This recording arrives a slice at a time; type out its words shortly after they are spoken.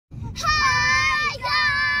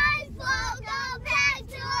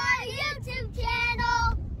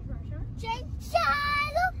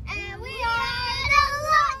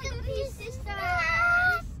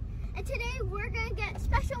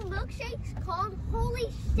called Holy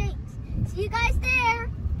Shakes. See you guys there.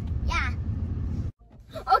 Yeah.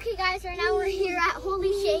 Okay guys, so now we're here at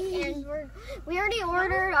Holy Shake and we already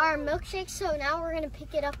ordered our milkshake, so now we're gonna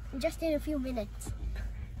pick it up just in a few minutes.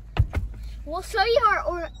 We'll show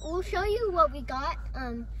you what we got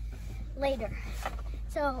later.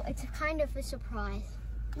 So it's kind of a surprise.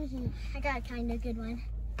 I got a kind of good one.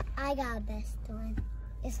 I got a best one.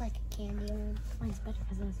 It's like a candy one. Mine's better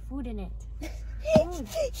because there's food in it.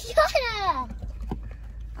 Shut up!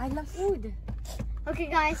 I love food. Okay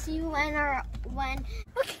guys, see you when.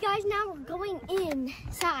 Okay guys, now we're going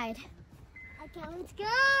inside. Okay, let's go!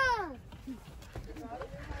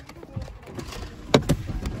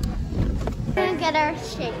 We're gonna get our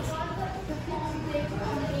shakes.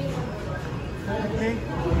 Okay.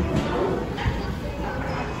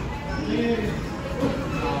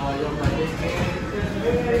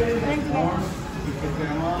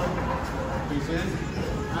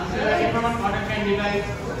 Cotton candy, guys.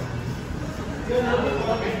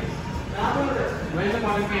 Where's the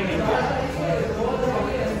cotton candy?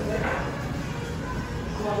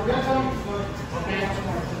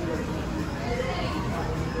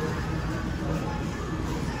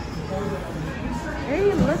 Hey,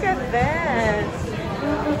 look at that.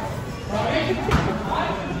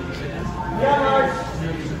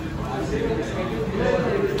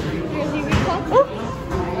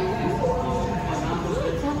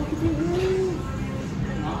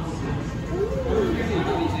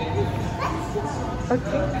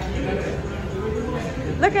 Okay.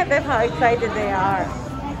 Look at them, how excited they are.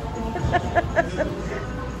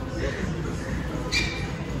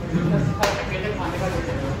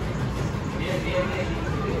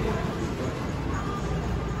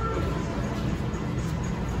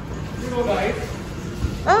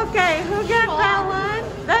 Okay, who got that one?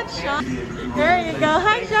 That's Sean. There you go.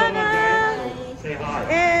 Hi, Shauna. Say hi.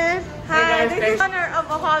 And hi, Hey guys, this is honor of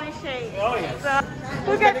a Holy Shake. Oh, yes. So,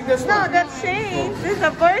 who got this? No, that's Shane. This is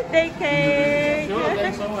a birthday cake. Sure,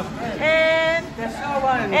 thanks so much. And That's no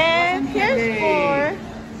one. here's for.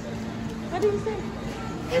 What do you say?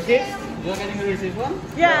 Receipt? You're getting the receipt one?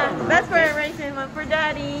 Yeah, that's for a racing one for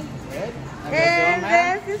Daddy. Good.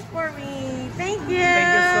 And this is for me. Thank you.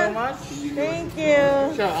 Thank you so much. Thank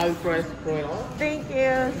you. Sure, I'll throw it all. Thank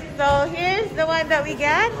you. So here's the one that we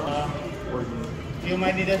got. You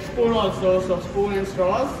might need a spoon also, so spoon and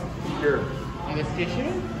straws. Here. And a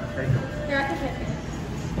tissue.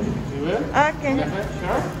 You will? Okay.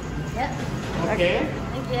 Sure? Yep. Okay.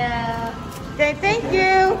 Thank you. Okay, thank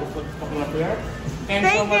you. Put a couple up here. Thank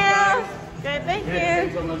Thanks so much, guys. you. Okay, thank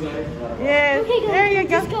Thanks you. so much, guys. Yes. Okay guys, There you we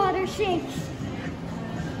just go. got our shakes.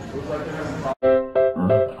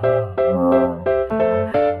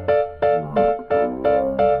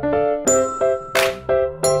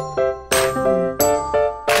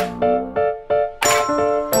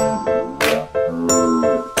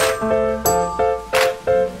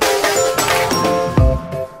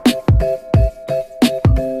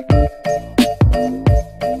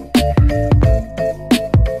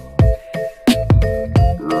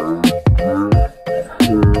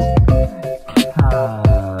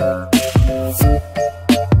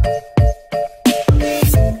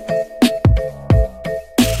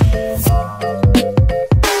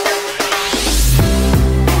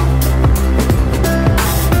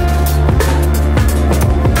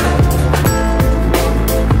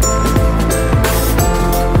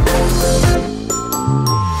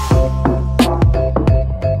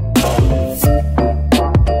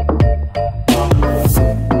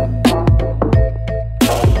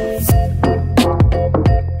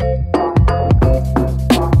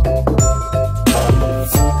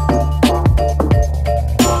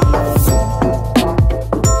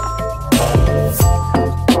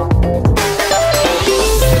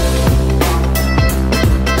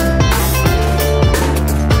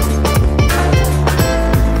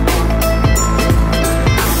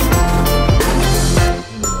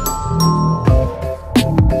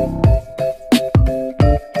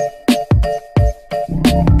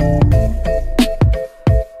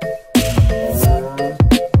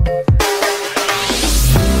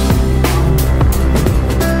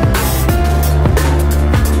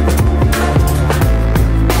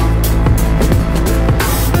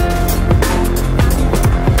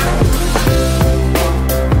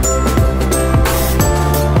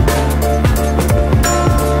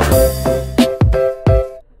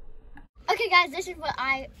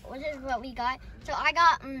 This is what we got. So I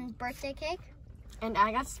got birthday cake. And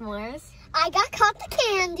I got s'mores. I got cotton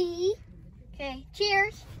candy. Okay,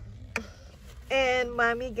 cheers. And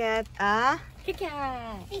Mommy got a Kit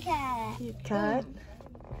Kat. Kit Kat.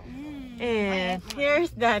 And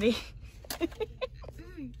here's Daddy.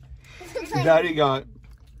 Daddy got,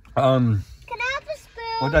 Can I have a spoon?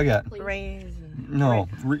 what did I get? Raisin. No,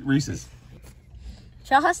 Reese's.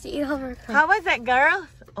 Jill has to eat over. How was it, girls?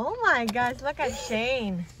 Oh my gosh, look at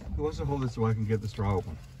Shane. Who wants to hold it so I can get the straw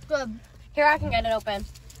open? Good. Here, I can get it open.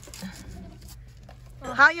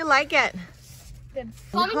 How you like it?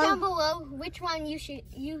 Comment down below which one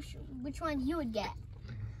which one you would get.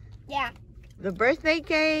 Yeah. The birthday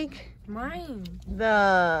cake, Mine.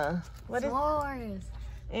 the, what is, Yours.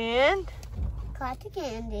 and Classic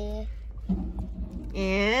candy.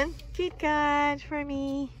 Kit Kat for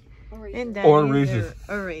me. And Or Daddy's Reese's.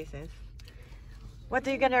 Or Reese's. What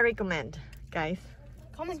are you gonna recommend, guys?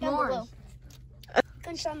 Comment down below.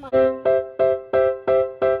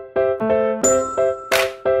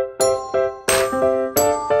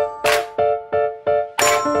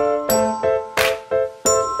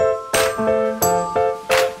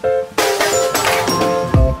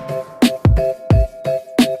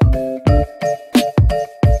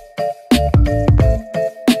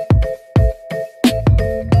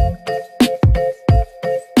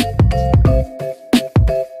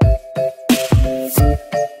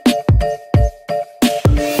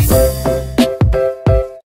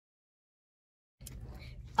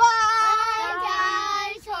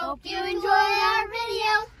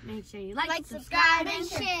 Make sure you Like, subscribe, and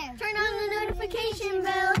share. Turn on the notification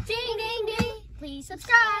bell. Ding, ding, ding. Please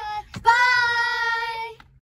subscribe.